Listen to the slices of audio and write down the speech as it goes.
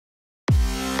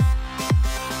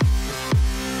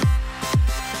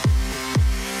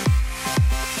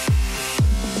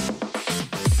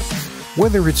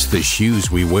Whether it's the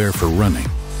shoes we wear for running,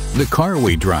 the car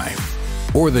we drive,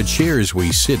 or the chairs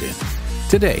we sit in,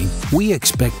 today we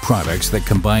expect products that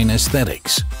combine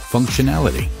aesthetics,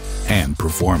 functionality, and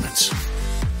performance.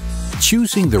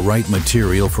 Choosing the right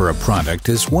material for a product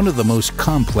is one of the most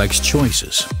complex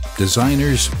choices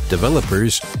designers,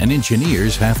 developers, and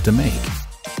engineers have to make.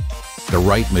 The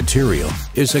right material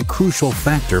is a crucial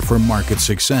factor for market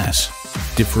success,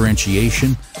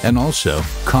 differentiation, and also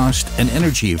cost and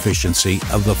energy efficiency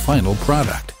of the final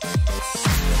product.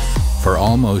 For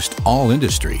almost all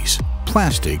industries,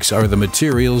 plastics are the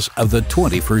materials of the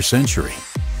 21st century.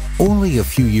 Only a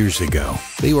few years ago,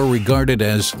 they were regarded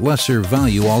as lesser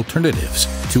value alternatives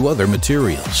to other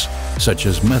materials, such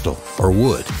as metal or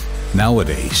wood.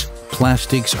 Nowadays,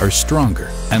 plastics are stronger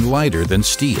and lighter than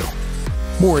steel,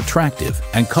 more attractive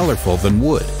and colorful than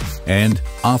wood, and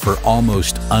offer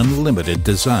almost unlimited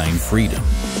design freedom.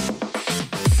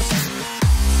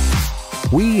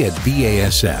 We at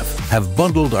BASF have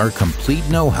bundled our complete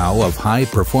know-how of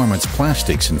high-performance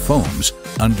plastics and foams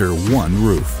under one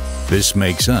roof. This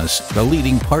makes us the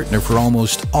leading partner for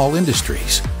almost all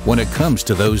industries when it comes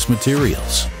to those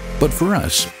materials. But for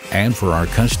us and for our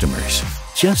customers,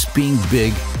 just being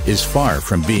big is far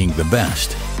from being the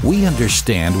best. We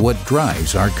understand what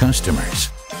drives our customers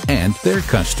and their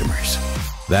customers.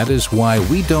 That is why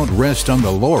we don't rest on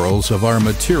the laurels of our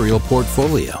material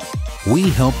portfolio. We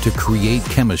help to create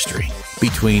chemistry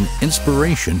between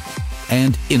inspiration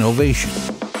and innovation.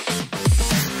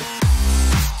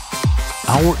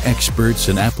 Our experts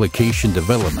in application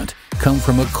development come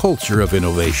from a culture of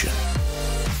innovation.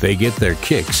 They get their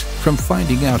kicks from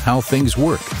finding out how things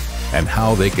work and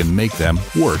how they can make them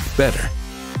work better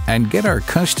and get our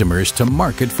customers to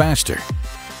market faster.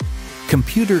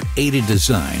 Computer-aided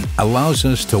design allows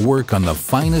us to work on the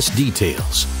finest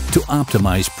details to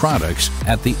optimize products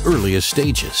at the earliest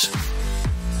stages.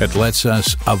 It lets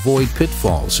us avoid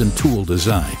pitfalls in tool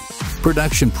design,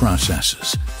 production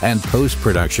processes, and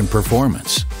post-production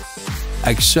performance.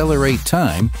 Accelerate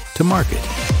time to market.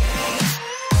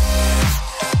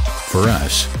 For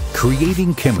us,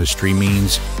 creating chemistry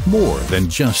means more than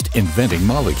just inventing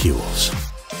molecules.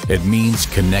 It means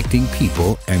connecting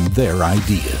people and their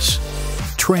ideas,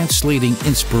 translating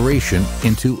inspiration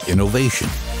into innovation,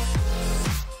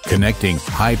 connecting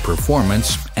high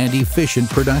performance and efficient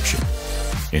production.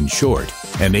 In short,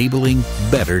 enabling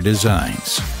better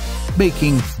designs,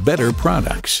 making better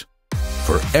products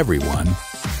for everyone,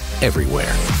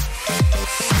 everywhere.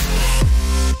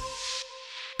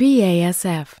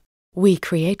 BASF. We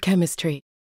create chemistry.